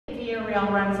Via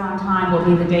Rail runs on time will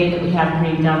be the day that we have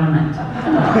green government. Because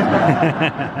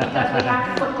we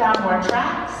have to put down more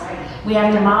tracks, we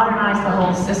have to modernize the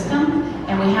whole system,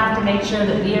 and we have to make sure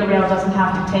that Via Rail doesn't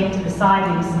have to take to the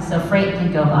sidings so freight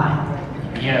can go by.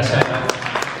 Yes.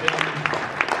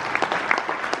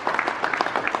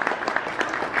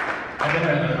 I've been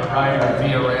a rider of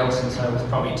Via Rail since I was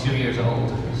probably 2 years old,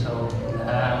 so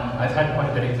I've had quite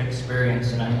a bit of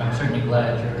experience, and I'm certainly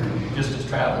glad you're just as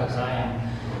traveled as I am.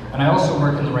 And I also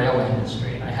work in the railway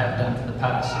industry, and I have done for the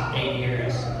past 8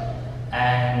 years.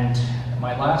 And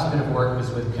my last bit of work was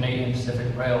with Canadian Pacific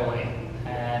Railway.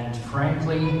 And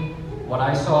frankly, what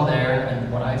I saw there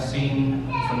and what I've seen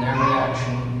from their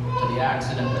reaction to the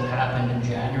accident that happened in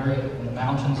January in the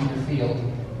mountains in the field,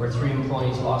 where 3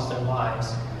 employees lost their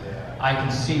lives, I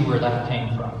can see where that came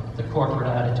from, the corporate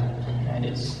attitude. And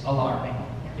it's alarming,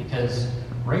 because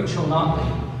Rachel Notley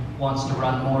wants to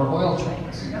run more oil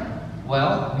trains.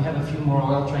 Well, we have a few more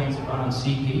oil trains that run on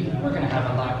CP, and we're going to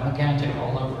have a lack megantic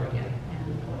all over again.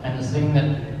 And the thing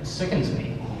that sickens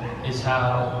me is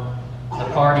how the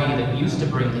party that used to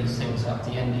bring these things up,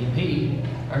 the NDP,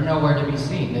 are nowhere to be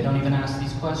seen. They don't even ask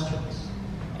these questions.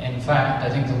 In fact, I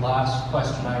think the last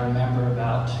question I remember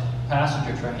about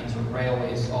passenger trains or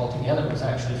railways altogether was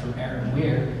actually from Aaron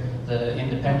Weir, the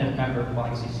independent member, well,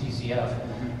 he's CCF,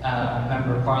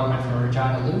 member of Parliament from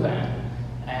Regina Louvain.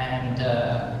 And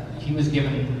he was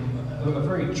given a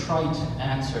very trite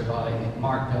answer by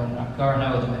Mark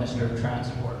Garneau, the Minister of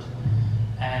Transport.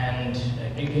 And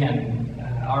again,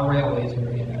 our railways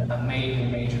are in a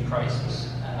major crisis,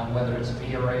 whether it's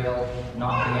Via Rail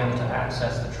not being able to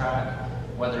access the track,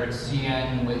 whether it's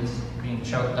CN with being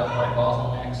choked up by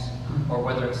bottlenecks, or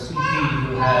whether it's CP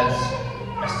who has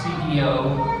a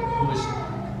CEO who is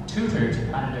tutored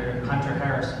under Hunter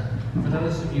Harrison. For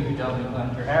those of you who don't know who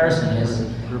Hunter Harrison is,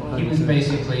 he was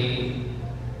basically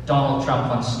Donald Trump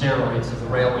on steroids of the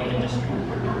railway industry.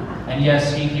 And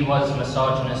yes, he was a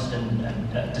misogynist and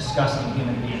a disgusting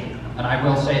human being, and I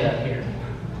will say that here.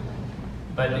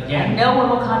 But again, no one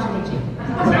will contradict you.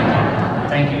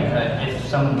 Thank you. If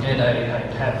someone did,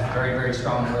 I'd have very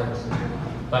strong words.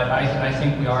 But I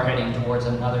think we are heading towards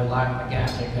another lack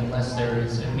megantic unless there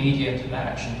is immediate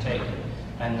action taken,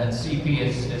 and that CP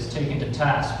is taken to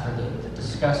task for the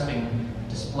disgusting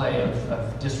display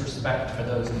of disrespect for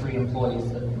those 3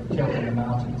 employees that were killed in the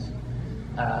mountains.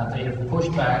 They have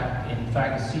pushed back. In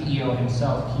fact, the CEO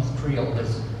himself, Keith Creel,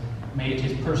 has made it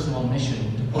his personal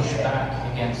mission to push back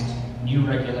against new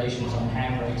regulations on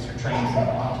handbrakes for trains in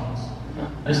the mountains.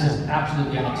 This is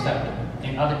absolutely unacceptable.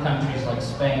 In other countries like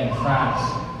Spain, France,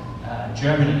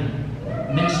 Germany,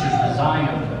 ministers resign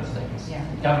over those things. Yeah.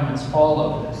 Governments fall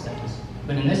over those things.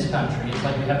 But in this country, it's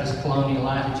like we have this colonial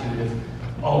attitude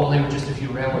of, oh, well, they were just a few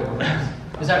railway workers.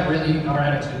 Is that really our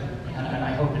attitude? And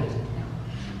I hope it isn't.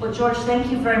 Well, George,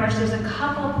 thank you very much. There's a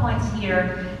couple of points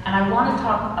here, and I want to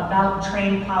talk about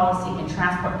train policy and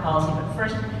transport policy. But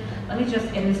first, let me just,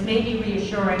 and this may be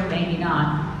reassuring, maybe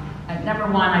not. Number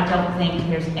one, I don't think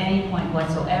there's any point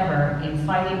whatsoever in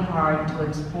fighting hard to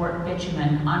export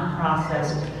bitumen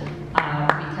unprocessed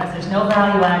because there's no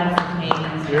value added for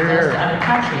Canadians and it goes to other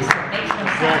countries, so it makes no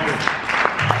sense.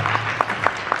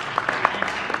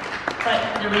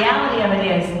 But the reality of it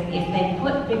is, if they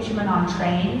put bitumen on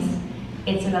trains,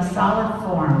 it's in a solid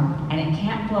form and it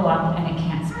can't blow up and it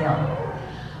can't spill.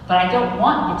 But I don't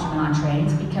want bitumen on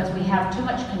trains because we have too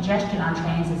much congestion on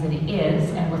trains as it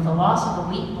is, and with the loss of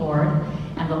the wheat board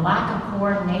and the lack of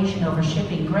coordination over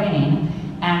shipping grain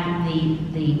and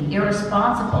the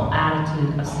irresponsible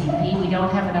attitude of CP, we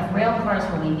don't have enough rail cars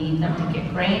when we need them to get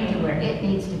grain to where it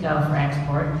needs to go for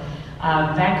export.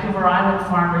 Vancouver Island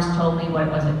farmers told me, what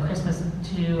was it, Christmas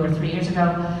 2 or 3 years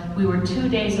ago, we were 2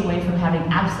 days away from having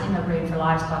absolutely no grain for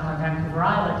livestock on Vancouver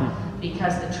Island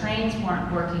because the trains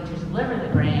weren't working to deliver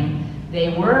the grain.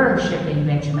 They were shipping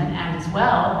bitumen, and as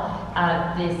well,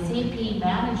 the CP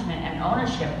management and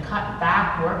ownership cut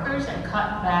back workers and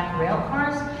cut back rail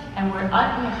cars, and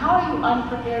how are you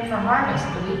unprepared for harvest?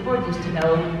 The wheat board used to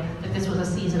know that this was a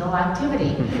seasonal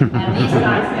activity, and these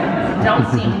guys don't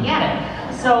seem to get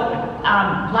it. So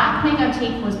lac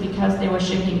mégantic was because they were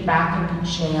shipping back into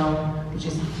shale, which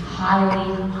is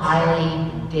highly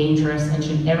dangerous and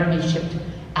should never be shipped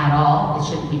at all. It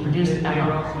shouldn't be produced at all.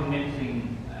 They're also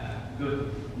mixing good,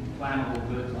 flammable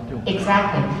goods on it.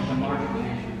 Exactly.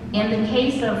 In the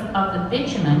case of the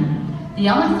bitumen, the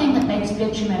only thing that makes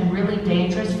bitumen really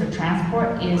dangerous for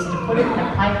transport is to put it in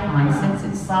a pipeline. Since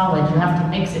it's solid, you have to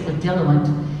mix it with diluent,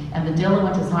 and the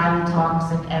diluent is highly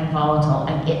toxic and volatile,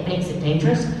 and it makes it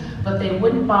dangerous. But they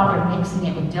wouldn't bother mixing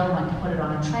it with diluent to put it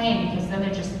on a train because then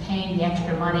they're just paying the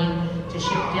extra money to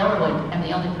ship diluent, and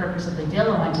the only purpose of the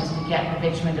diluent is to get the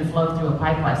bitumen to flow through a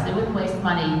pipeline. So they wouldn't waste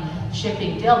money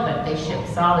shipping dill, but they ship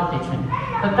solid bitumen.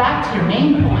 But back to your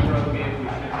main point. If we ship it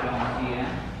on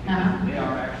CN, they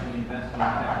are actually investing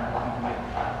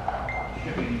in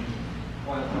shipping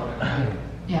oil products.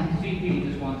 Yeah. CP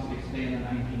just wants to stay in the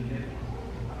 1950s.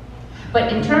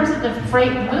 But in terms of the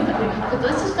freight movement,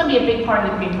 this is going to be a big part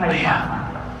of the Green Party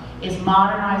platform, is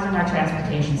modernizing our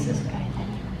transportation system.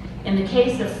 In the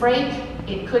case of freight,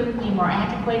 it couldn't be more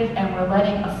antiquated, and we're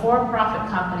letting a for-profit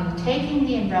company taking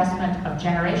the investment of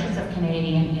generations of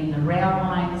Canadian in the rail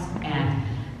lines and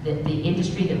the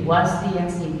industry that was the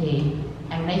NCP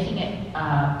and making it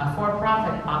a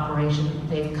for-profit operation.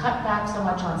 They've cut back so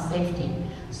much on safety.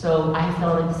 So I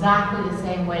felt exactly the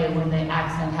same way when the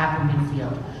accident happened in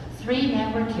Field. 3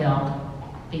 men were killed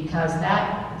because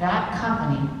that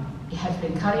company has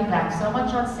been cutting back so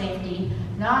much on safety,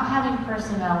 not having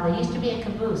personnel. There used to be a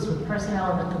caboose with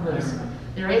personnel in the caboose.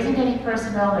 There isn't any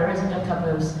personnel, there isn't a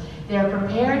caboose. They're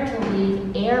prepared to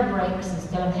leave air brakes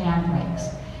instead of hand brakes.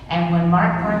 And when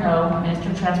Mark Garneau, Minister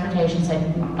of Transportation,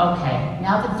 said, okay,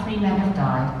 now that 3 men have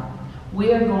died,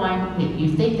 we are going, you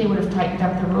think they would have tightened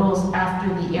up the rules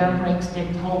after the air brakes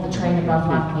didn't hold the train above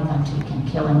Montpellier and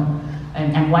killing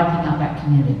and wiping out that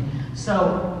community.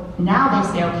 So now they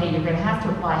say, okay, you're going to have to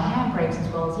apply hand brakes as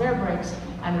well as air brakes,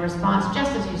 and the response,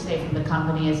 just as you say from the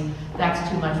company, is that's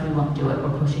too much, we won't do it,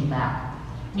 we're pushing back.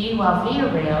 Meanwhile,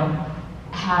 Via Rail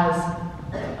has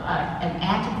an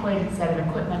antiquated set of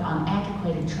equipment on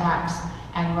antiquated tracks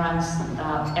and runs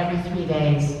every 3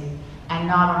 days, and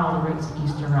not on all the routes it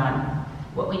used to run.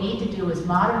 What we need to do is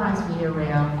modernize Via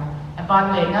Rail. And by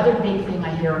the way, another big thing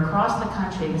I hear across the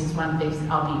country, and this is one of the things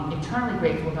I'll be eternally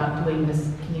grateful about doing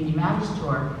this Community Matters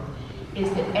Tour, is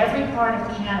that every part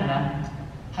of Canada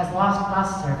has lost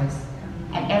bus service,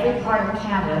 and every part of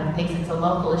Canada thinks it's a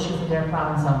local issue for their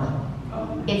province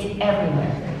only. It's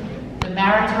everywhere. The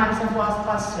Maritimes have lost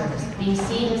bus service.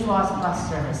 BC has lost bus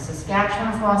service.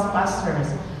 Saskatchewan has lost bus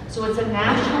service. So it's a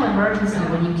national emergency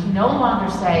when you can no longer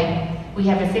say, we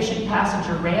have efficient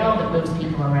passenger rail that moves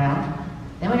people around.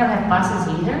 Then we don't have buses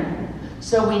either.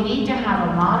 So we need to have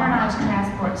a modernized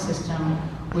transport system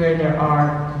where there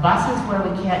are buses where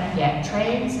we can't get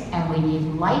trains, and we need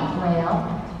light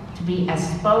rail to be as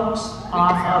spokes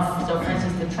off of, so for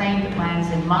instance, the train that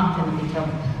lands in Moncton that we took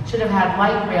should have had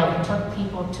light rail that took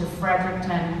people to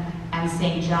Fredericton and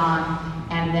St. John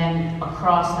and then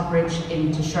across the bridge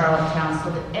into Charlottetown, so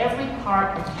that every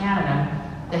part of Canada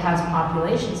that has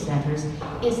population centers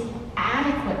is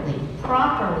adequately,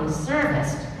 properly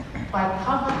serviced by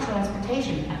public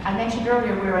transportation. I mentioned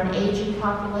earlier we're an aging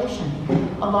population.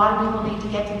 A lot of people need to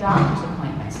get to doctor's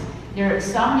appointments. There are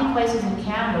so many places in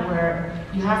Canada where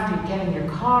you have to get in your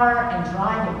car and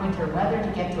drive in winter weather to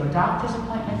get to a doctor's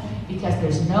appointment because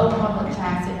there's no public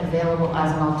transit available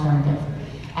as an alternative.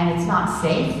 And it's not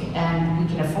safe, and we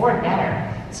can afford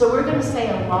better. So we're going to say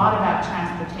a lot about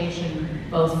transportation,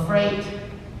 both freight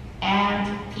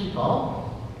and people,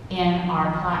 in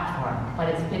our platform. But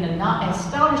it's been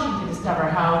astonishing to discover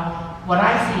how what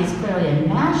I see is clearly a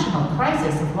national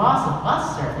crisis of loss of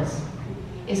bus service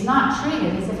is not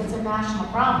treated as if it's a national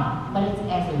problem, but it's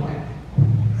everywhere.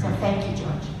 So thank you,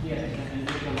 George. Yes, and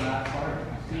just the last part,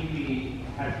 CP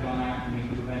has gone after me to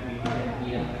prevent me from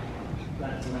getting EI.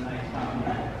 That's when I stopped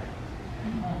that.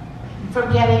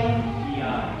 From getting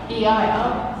EI. EI,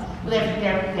 oh. Well,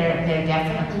 they're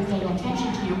definitely paying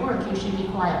attention to your work. You should be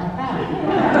quietly proud.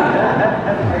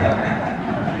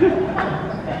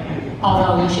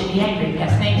 Although you should be angry.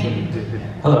 Yes, thank you.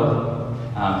 Hello.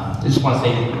 I just want to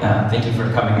say thank you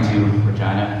for coming to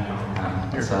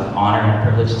Regina. It's an honor and a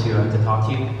privilege to talk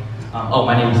to you. Oh,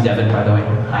 my name is Devin, by the way.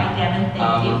 Hi, Devin.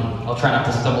 Thank you. I'll try not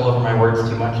to stumble over my words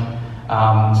too much.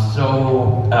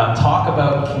 Talk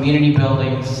about community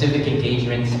building, civic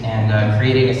engagement, and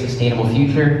creating a sustainable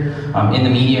future in the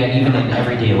media and even in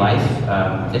everyday life.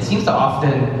 It seems to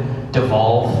often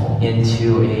devolve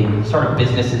into a sort of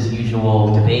business as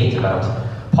usual debate about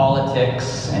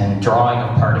politics and drawing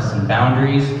of partisan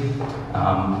boundaries.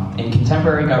 In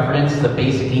contemporary governance, the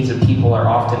basic needs of people are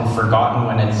often forgotten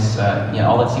when it's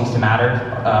all that seems to matter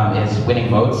is winning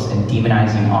votes and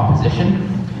demonizing opposition.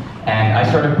 And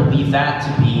I sort of believe that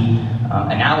to be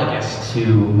analogous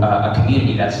to a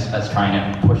community that's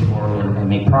trying to push forward and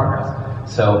make progress.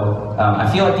 So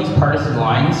I feel like these partisan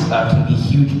lines can be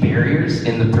huge barriers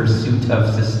in the pursuit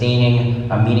of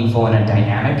sustaining a meaningful and a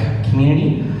dynamic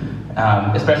community,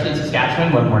 especially in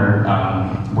Saskatchewan when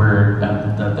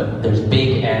there's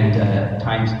big and at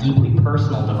times deeply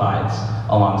personal divides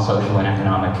along social and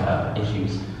economic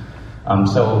issues.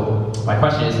 So my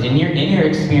question is, in your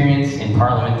experience in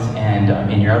Parliament and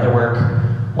in your other work,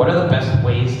 what are the best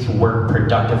ways to work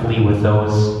productively with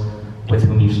those with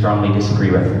whom you strongly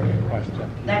disagree with?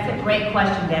 That's a great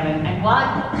question, Devin. And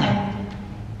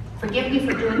forgive me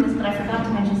for doing this, but I forgot to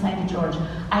mention something to George.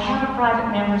 I have a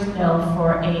private member's bill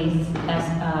for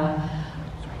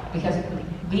because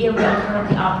Via Rail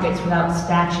currently operates without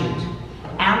statute.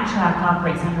 Amtrak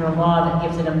operates under a law that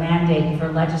gives it a mandate for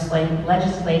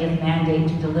legislative mandate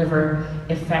to deliver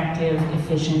effective,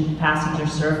 efficient passenger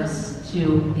service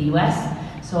to the US.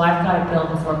 So I've got a bill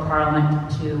before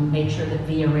Parliament to make sure that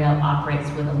Via Rail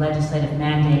operates with a legislative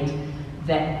mandate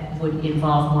that would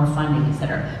involve more funding, et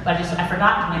cetera. But I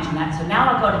forgot to mention that, so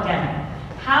now I'll go to Devin.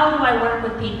 How do I work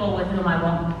with people with whom I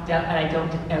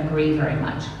don't agree very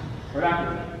much?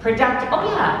 Productive. Oh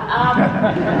yeah.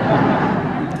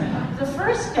 The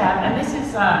first step, and this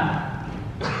is,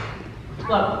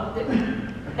 well,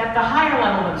 at the higher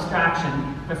level of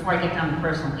abstraction, before I get down to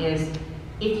personal, is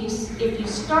if you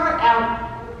start out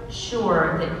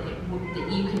sure that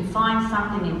you can find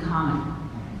something in common.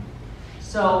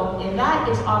 So, and that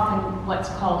is often what's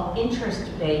called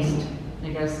interest-based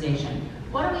negotiation.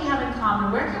 What do we have in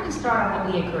common? Where can we start on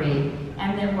what we agree,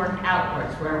 and then work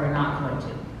outwards where we're not going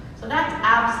to? So that's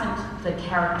absent the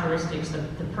characteristics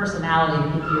of the personality of the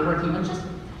people you're working with. Just,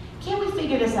 can we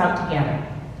figure this out together?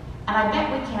 And I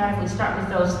bet we can if we start with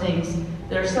those things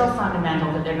that are so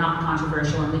fundamental that they're not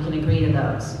controversial and we can agree to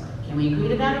those. Can we agree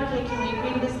to that? Okay, can we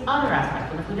agree to this other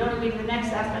aspect? And if we don't agree to the next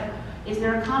aspect, is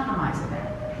there a compromise in there?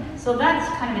 So that's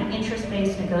kind of an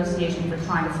interest-based negotiation for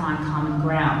trying to find common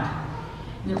ground.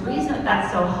 The reason that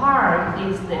that's so hard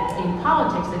is that in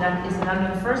politics, is that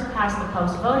under the first past the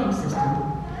post voting system,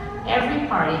 every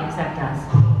party except us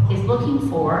is looking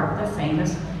for the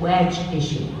famous wedge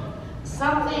issue.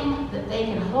 Something that they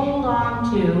can hold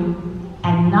on to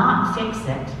and not fix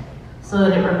it so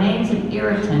that it remains an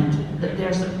irritant that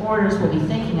their supporters will be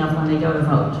thinking of when they go to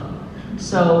vote.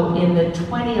 So in the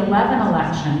 2011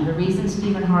 election, the reason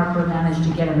Stephen Harper managed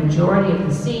to get a majority of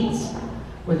the seats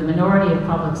with a minority of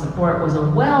public support was a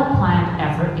well-planned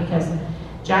effort because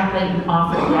Jack Layton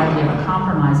offered the idea of a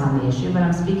compromise on the issue, but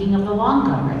I'm speaking of the long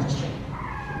gun registry.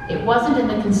 It wasn't in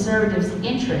the Conservatives'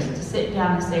 interest to sit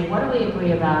down and say, what do we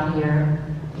agree about here?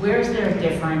 Where is there a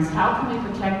difference? How can we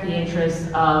protect the interests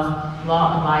of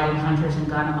law-abiding hunters and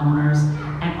gun owners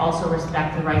and also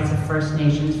respect the rights of First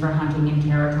Nations for hunting in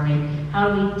territory?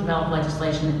 How do we develop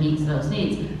legislation that meets those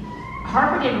needs?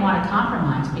 Harper didn't want to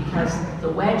compromise because the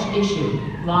wedge issue,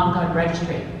 long gun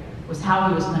registry, was how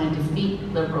he was going to defeat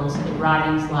liberals in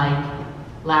ridings like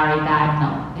Larry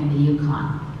Bagnall in the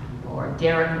Yukon or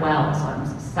Derek Wells on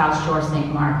South Shore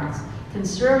St. Margaret's.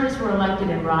 Conservatives were elected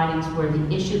in ridings where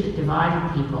the issue that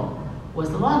divided people was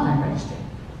the long gun registry.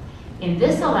 In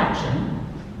this election,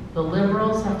 the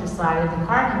Liberals have decided the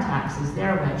carbon tax is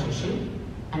their wedge issue,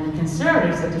 and the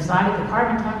Conservatives have decided the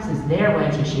carbon tax is their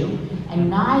wedge issue, and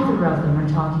neither of them are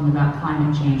talking about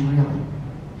climate change really.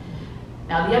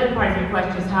 Now, the other part of your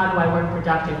question is how do I work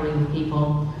productively with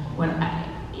people when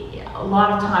a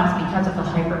lot of times because of the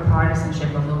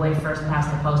hyper-partisanship of the way First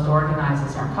Past the Post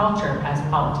organizes our culture as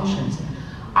politicians,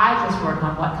 I just work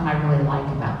on what can I really like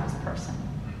about this person.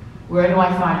 Where do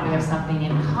I find we have something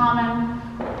in common?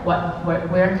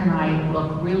 Where can I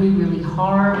look really, really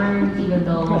hard, even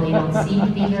though they don't seem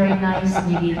to be very nice?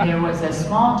 Maybe there was a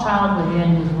small child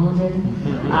within who's wounded,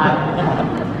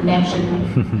 mentioned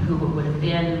who it would have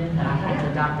been, and I had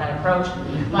to adopt that approach.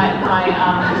 My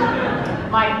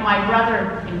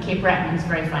brother in Cape Breton is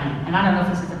very funny, and I don't know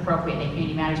if this is appropriate in a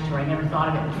community matters tour. I never thought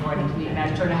of it before in a community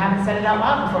matters tour, and I haven't said it out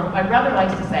loud before. But my brother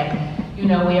likes to say, you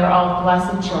know, we are all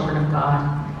blessed children of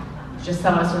God. Just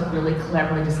some of us are really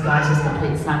cleverly disguised as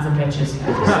complete sons of bitches. So,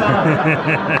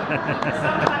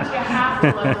 sometimes you have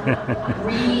to look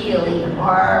really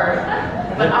hard.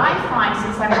 But I find,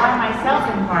 since I'm by myself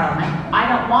in Parliament, I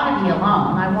don't want to be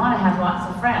alone. I want to have lots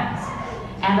of friends.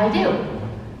 And I do.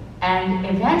 And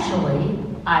eventually,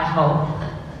 I hope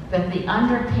that the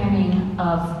underpinning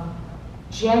of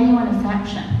genuine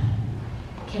affection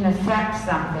can affect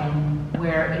something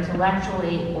where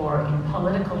intellectually or in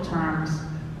political terms,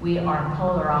 we are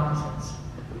polar opposites,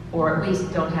 or at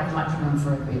least don't have much room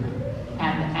for agreement.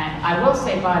 And I will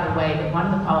say, by the way, that one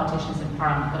of the politicians in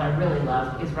Parliament that I really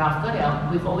love is Ralph Goodale.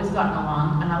 We've always gotten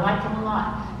along, and I like him a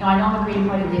lot. Now, I know I'm a Green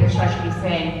Party leader, so I should be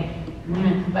saying,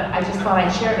 but I just thought I'd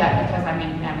share that because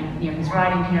you know, he's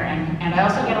riding here, and I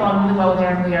also get along really well with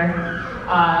Aaron Weir,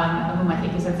 whom I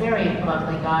think is a very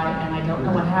lovely guy, and I don't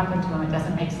know what happened to him. It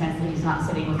doesn't make sense that he's not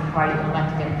sitting with the party that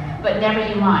elected him. But never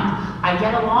you mind. I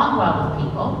get along well with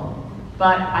people,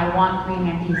 but I want Green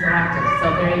MPs elected, so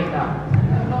there you go.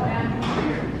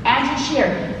 Andrew Scheer.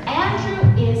 Andrew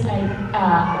is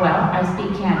well, I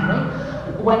speak candidly.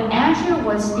 When Andrew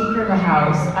was Speaker of the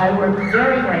House, I worked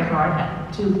very, very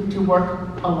hard to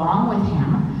work along with him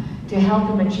to help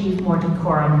him achieve more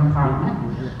decorum in Parliament.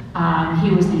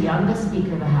 He was the youngest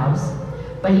Speaker of the House,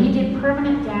 but he did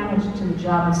permanent damage to the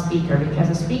job of Speaker, because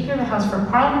as Speaker of the House, for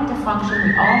Parliament to function,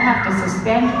 we all have to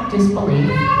suspend disbelief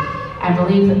and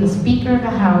believe that the Speaker of the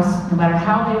House, no matter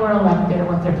how they were elected or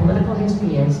what their political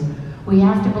history is, we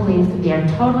have to believe that they are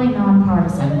totally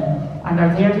nonpartisan and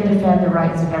are there to defend the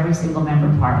rights of every single member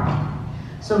of Parliament.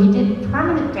 So he did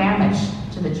permanent damage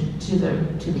to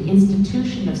the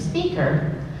institution of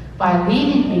Speaker by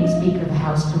leaving being Speaker of the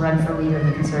House to run for leader of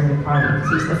the Conservative Party.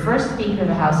 Because he's the first Speaker of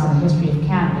the House in the history of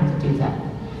Canada to do that.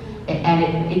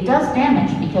 And it does damage,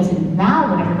 because now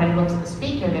when everybody looks at the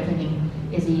Speaker, they're thinking,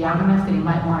 is he young enough that he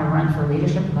might want to run for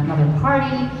leadership of another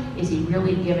party? Is he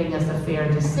really giving us a fair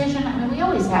decision? I mean, we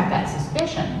always have that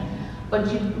suspicion,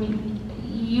 but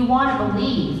you want to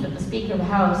believe that the Speaker of the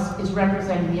House is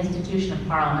representing the institution of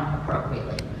Parliament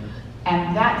appropriately.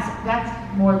 And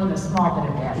that's more than a small bit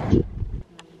of damage.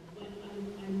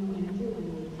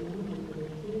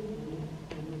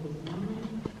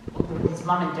 His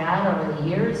mom and dad over the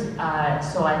years,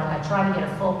 so I try to get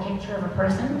a full picture of a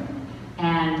person,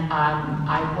 and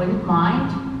I wouldn't mind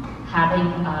having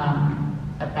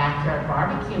a backyard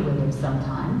barbecue with him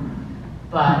sometime,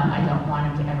 but I don't want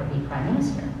him to ever be Prime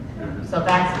Minister. So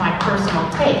that's my personal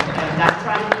take, and I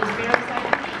try to be as fair as I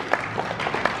can.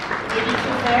 Maybe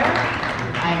too fair?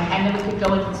 And then we could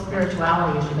go into the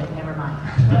spirituality issue, but never mind.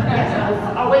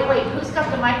 Yes. Oh, wait, who's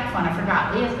got the microphone? I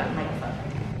forgot. Leah's got the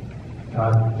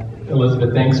microphone.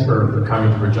 Elizabeth, thanks for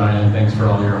coming to Regina, and thanks for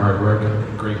all your hard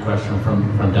work. Great question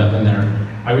from Devin there.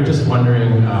 I was just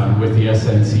wondering, with the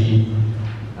SNC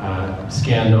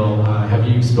scandal, have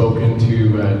you spoken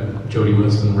to Jody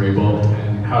Wilson-Raybould,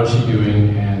 and how is she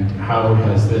doing, and how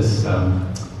has this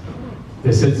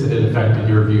incident affected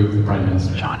your view of the Prime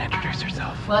Minister? Sean, introduce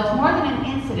yourself. Well, it's more than an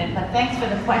incident, but thanks for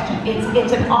the question.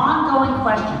 It's an ongoing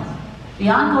question. The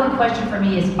ongoing question for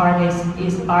me is, are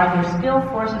there still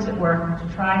forces at work to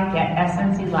try to get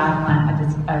SNC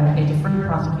Lavalin a deferred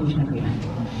prosecution agreement?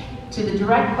 To the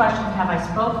direct question, have I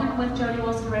spoken with Jody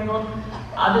Wilson-Raybould?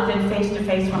 Other than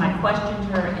face-to-face when I questioned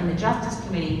her in the Justice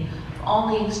Committee, I've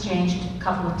only exchanged a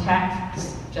couple of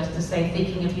texts just to say,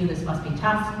 thinking of you, this must be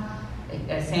tough.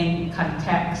 Same kind of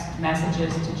text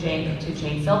messages to Jane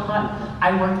Philpott.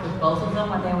 I worked with both of them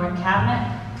when they were in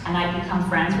Cabinet, and I'd become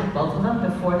friends with both of them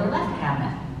before they left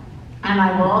Cabinet. And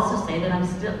I will also say that I'm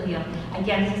still,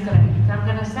 again, I'm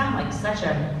going to sound like such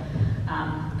a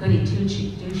goody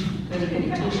two-shoes,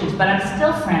 but I'm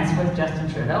still friends with Justin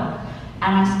Trudeau,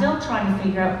 and I'm still trying to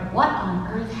figure out what on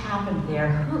earth happened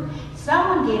there.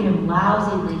 Someone gave him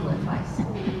lousy legal advice.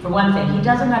 For one thing, he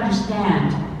doesn't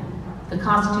understand the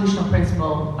constitutional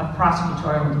principle of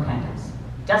prosecutorial independence.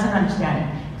 Doesn't understand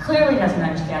it. Clearly doesn't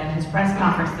understand it. His press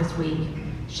conference this week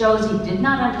shows he did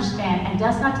not understand, and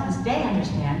does not to this day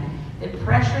understand, that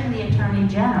pressuring the Attorney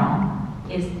General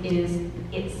is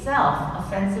itself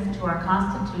offensive to our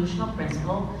constitutional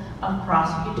principle of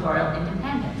prosecutorial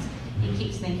independence. He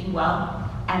keeps thinking, well,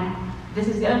 and this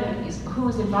is the other thing, is who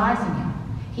is advising him?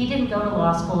 He didn't go to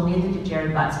law school, neither did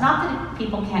Jerry Butts. Not that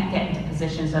people can't get into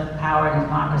positions of power and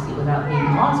democracy without being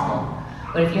in law school,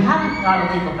 but if you haven't got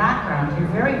a legal background, you're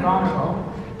very vulnerable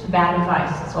to bad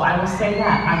advice. So I will say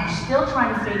that. I'm still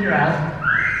trying to figure out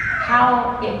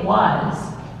how it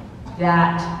was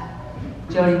that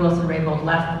Jody Wilson-Raybould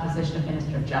left the position of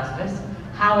Minister of Justice,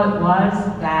 how it was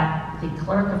that the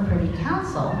Clerk of Privy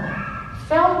Council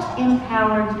felt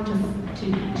empowered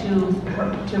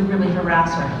to really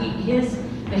harass her.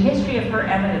 The history of her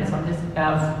evidence on this,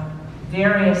 of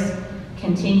various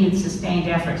continued sustained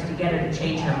efforts to get her to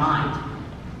change her mind,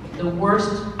 the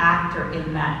worst actor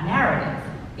in that narrative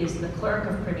is the Clerk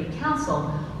of Privy Council,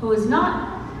 who is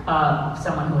not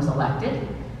someone who was elected,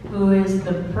 who is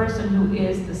the person who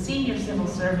is the senior civil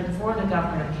servant for the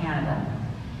Government of Canada.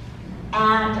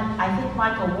 And I think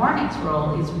Michael Warnick's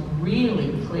role is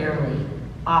really clearly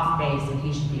off base and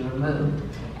he should be removed.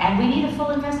 And we need a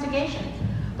full investigation.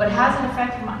 But has it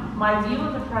affected my view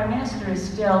of the Prime Minister is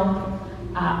still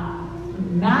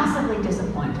massively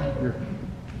disappointing.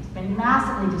 It's been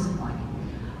massively disappointing.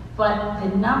 But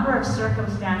the number of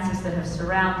circumstances that have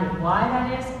surrounded why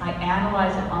that is, I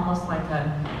analyze it almost like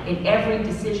in every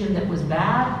decision that was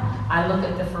bad, I look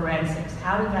at the forensics.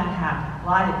 How did that happen?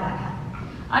 Why did that happen?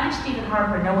 Under Stephen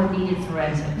Harper, no one needed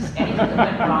forensics. Anything that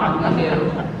went wrong, we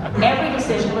knew. Every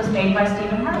decision was made by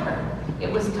Stephen Harper.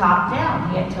 It was top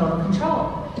down. He had total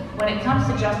control. when it comes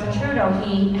to Justin Trudeau,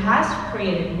 he has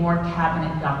created more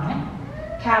cabinet government.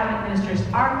 Cabinet ministers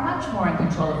are much more in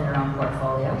control of their own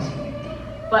portfolios.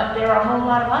 But there are a whole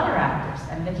lot of other actors.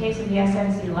 And in the case of the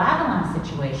SNC-Lavalin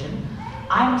situation,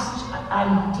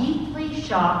 I'm deeply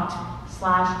shocked /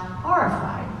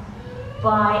 horrified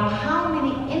by how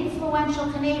many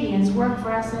influential Canadians work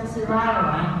for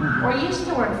SNC-Lavalin or used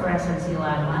to work for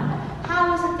SNC-Lavalin.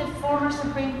 How is it that former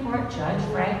Supreme Court Judge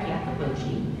Frank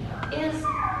Yakabuchi is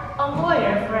a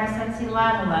lawyer for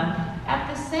SNC-Lavalin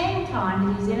at the same time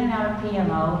that he's in and out of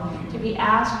PMO to be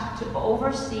asked to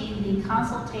oversee the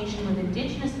consultation with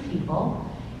Indigenous people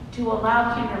to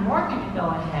allow Kinder Morgan to go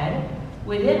ahead,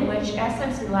 within which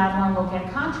SNC-Lavalin will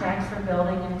get contracts for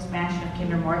building an expansion of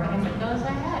Kinder Morgan if it goes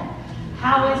ahead.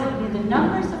 How is it that the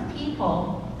numbers of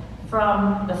people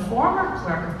from the former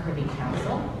clerk of Privy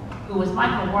Council, who was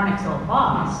Michael Warnick's old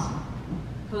boss,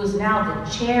 who's now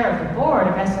the chair of the board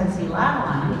of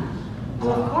SNC-Lavalin, who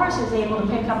of course is able to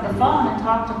pick up the phone and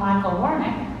talk to Michael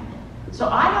Warnick. So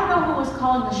I don't know who was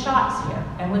calling the shots here.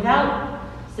 And without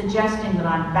suggesting that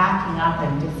I'm backing up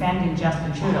and defending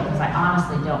Justin Trudeau, because I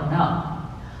honestly don't know.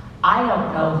 I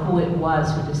don't know who it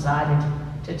was who decided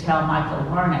to tell Michael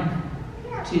Warnick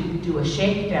to do a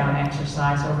shakedown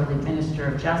exercise over the Minister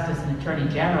of Justice and Attorney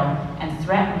General and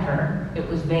threaten her. It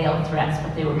was veiled threats,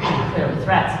 but they were pretty clearly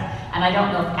threats. And I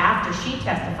don't know if after she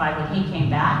testified when he came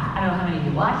back, I don't know how many of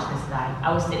you watched this guy.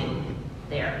 I was sitting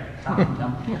there talking to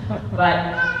him.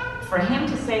 But for him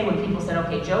to say when people said,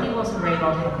 okay, Jody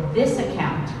Wilson-Raybould had this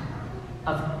account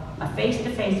of a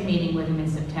face-to-face meeting with him in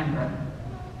September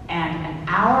and an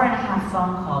hour-and-a-half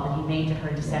phone call that he made to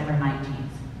her December 19th.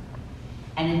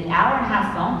 And in the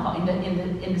hour-and-a-half phone call,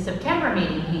 in the September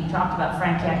meeting, he talked about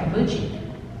Frank Yakabuchi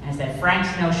and said,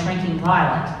 Frank's no shrinking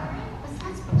violet. What's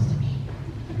that supposed to mean?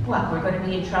 What, we're going to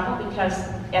be in trouble because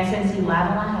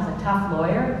SNC-Lavalin has a tough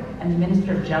lawyer and the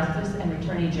Minister of Justice and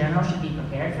Attorney General should be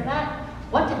prepared for that?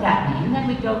 What did that mean? Then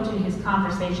we go to his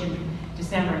conversation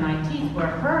December 19th, where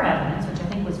her evidence, which I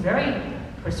think was very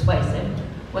persuasive,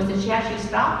 was that she actually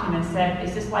stopped him and said,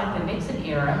 is this like the Nixon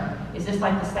era? Is this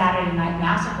like the Saturday Night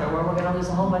Massacre where we're going to lose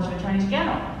a whole bunch of attorneys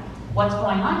general? What's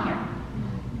going on here?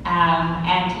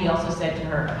 And he also said to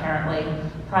her, apparently,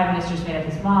 Prime Minister's made up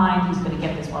his mind, he's going to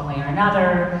get this one way or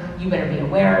another, you better be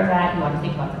aware of that, you ought to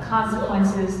think about the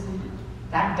consequences.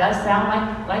 That does sound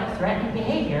like threatening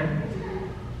behavior.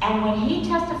 And when he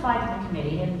testified to the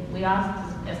committee, and we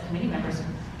asked as committee members,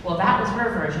 well, that was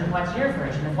her version, what's your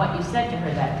version of what you said to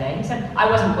her that day? He said, I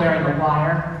wasn't wearing a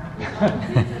wire.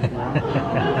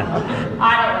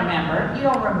 I don't remember. You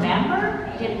don't remember?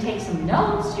 You didn't take some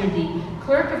notes. You're the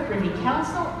clerk of Privy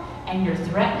Council, and you're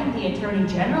threatening the Attorney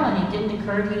General, and it didn't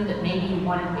occur to you that maybe you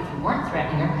wanted, if you weren't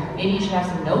threatening her, maybe you should have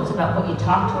some notes about what you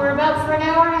talked to her about for an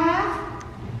hour and a half?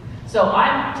 So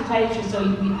to tell you the truth, so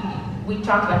we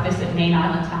talked about this at Main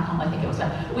Island Town Hall, I think it was.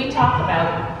 We talked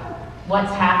about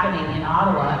what's happening in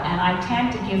Ottawa, and I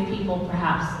tend to give people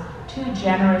perhaps too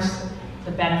generous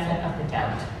the benefit of the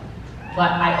doubt.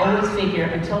 But I always figure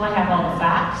until I have all the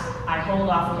facts, I hold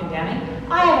off condemning.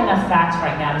 I have enough facts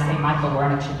right now to say Michael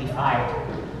Warnick should be fired.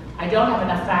 I don't have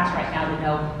enough facts right now to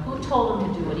know who told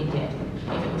him to do what he did.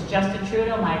 If it was Justin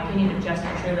Trudeau, my opinion of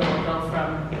Justin Trudeau will go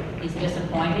from he's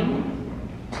disappointing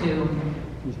to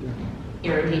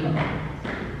irredeemable.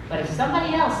 But if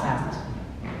somebody else has it,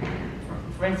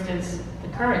 for instance, the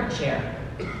current chair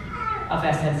of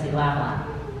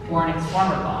SNC-Lavalin, Warnick's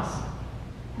former boss,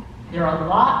 there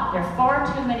are far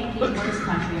too many people in this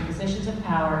country in positions of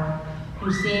power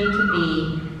who seem to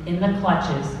be in the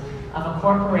clutches of a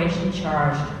corporation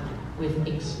charged with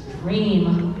extremely,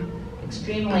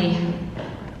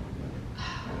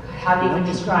 how do you even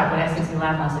describe what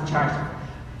SNC-Lavalin is charged of?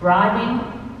 Bribing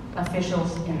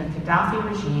officials in the Gaddafi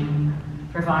regime,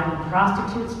 providing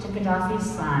prostitutes to Gaddafi's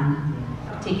son,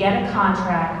 to get a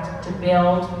contract to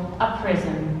build a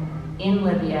prison in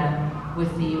Libya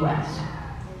with the US.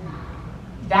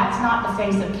 That's not the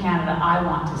face of Canada I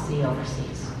want to see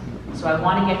overseas. So I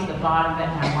want to get to the bottom of it,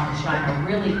 and I want to shine a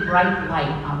really bright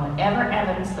light on whatever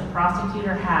evidence the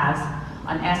prosecutor has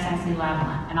on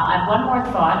SNC-Lavalin. And I'll add one more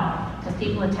thought, because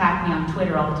people attack me on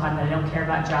Twitter all the time that I don't care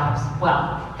about jobs.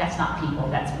 Well, that's not people,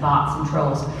 that's bots and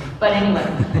trolls. But anyway,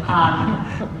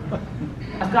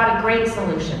 I've got a great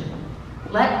solution.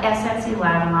 Let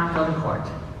SNC-Lavalin go to court.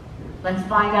 Let's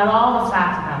find out all the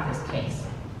facts about this case.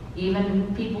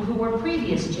 Even people who were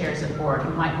previous chairs of board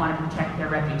who might want to protect their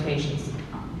reputations.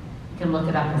 You can look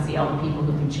it up and see all the people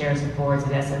who've been chairs of boards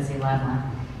at SNC-Lavalin.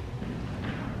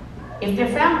 If they're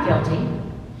found guilty,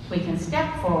 we can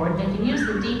step forward, they can use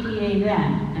the DPA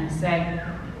then and say,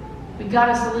 we've got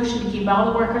a solution to keep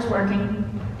all the workers working,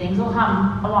 things will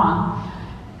hum along.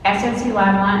 SNC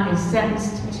Lavalin is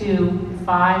sentenced to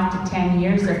 5 to 10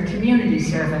 years of community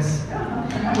service.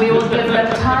 We will give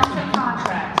them tons of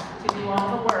contracts to do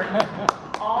all the work.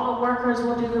 All the workers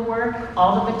will do the work,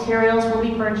 all the materials will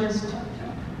be purchased,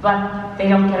 but they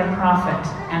don't get a profit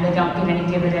and they don't get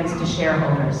any dividends to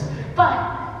shareholders. But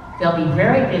they'll be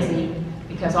very busy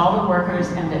because all the workers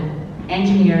and the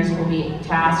engineers will be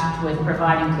tasked with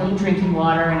providing clean drinking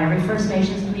water in every First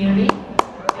Nations community.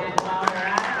 And while they're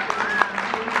at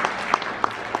it,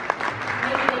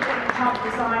 maybe they can help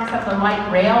design some of the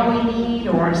light rail we need,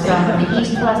 or some of the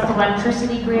east-west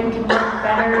electricity grid can work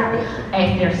better.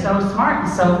 If they're so smart,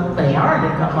 and so they are,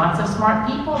 they've got lots of smart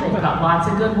people, they've got lots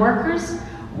of good workers.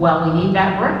 Well, we need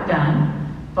that work done.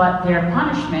 But their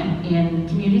punishment in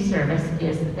community service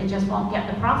is that they just won't get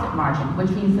the profit margin, which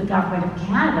means the government of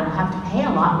Canada will have to pay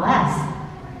a lot less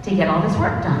to get all this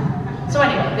work done. So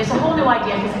anyway, there's a whole new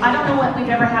idea, because I don't know what we've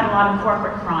ever had a lot of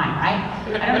corporate crime, right?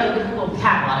 I don't know if we've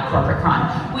had a lot of corporate crime.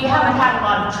 We haven't had a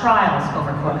lot of trials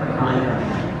over corporate crime.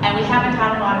 And we haven't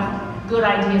had a lot of good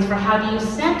ideas for how do you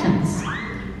sentence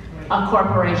a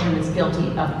corporation that's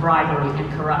guilty of bribery and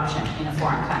corruption in a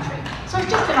foreign country. So it's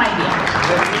just an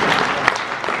idea.